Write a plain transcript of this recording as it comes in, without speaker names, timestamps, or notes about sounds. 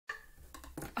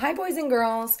Hi, boys and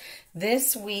girls.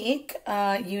 This week,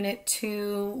 Unit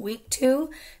 2, Week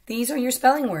 2, these are your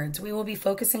spelling words. We will be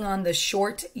focusing on the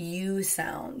short U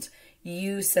sound.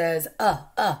 U says,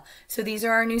 So these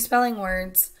are our new spelling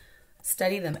words.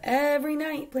 Study them every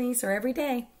night, please, or every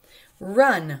day.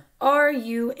 Run,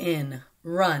 R-U-N,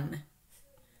 run.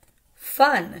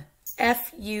 Fun,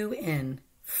 F-U-N,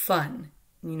 fun.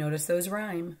 You notice those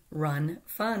rhyme. Run,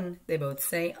 fun. They both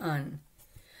say un.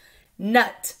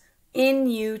 Nut,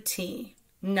 N-U-T,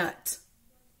 nut.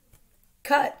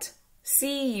 Cut,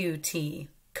 C-U-T,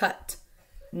 cut.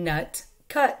 Nut,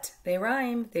 cut. They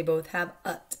rhyme. They both have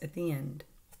ut at the end.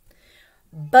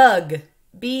 Bug,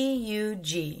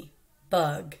 B-U-G,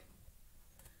 bug.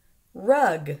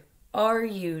 Rug,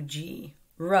 R-U-G,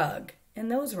 rug. And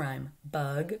those rhyme.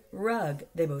 Bug, rug.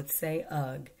 They both say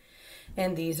ugh.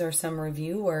 And these are some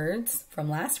review words from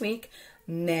last week.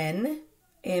 Men,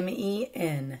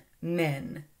 M-E-N,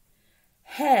 men.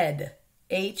 Head,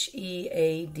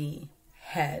 H-E-A-D,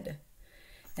 head.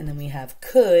 And then we have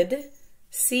could,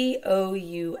 C-O-U-L-D,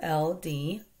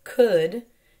 could.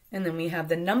 And then we have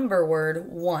the number word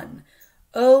one,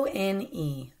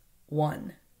 O-N-E,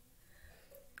 one.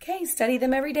 Okay, study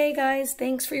them every day, guys.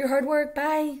 Thanks for your hard work.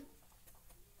 Bye.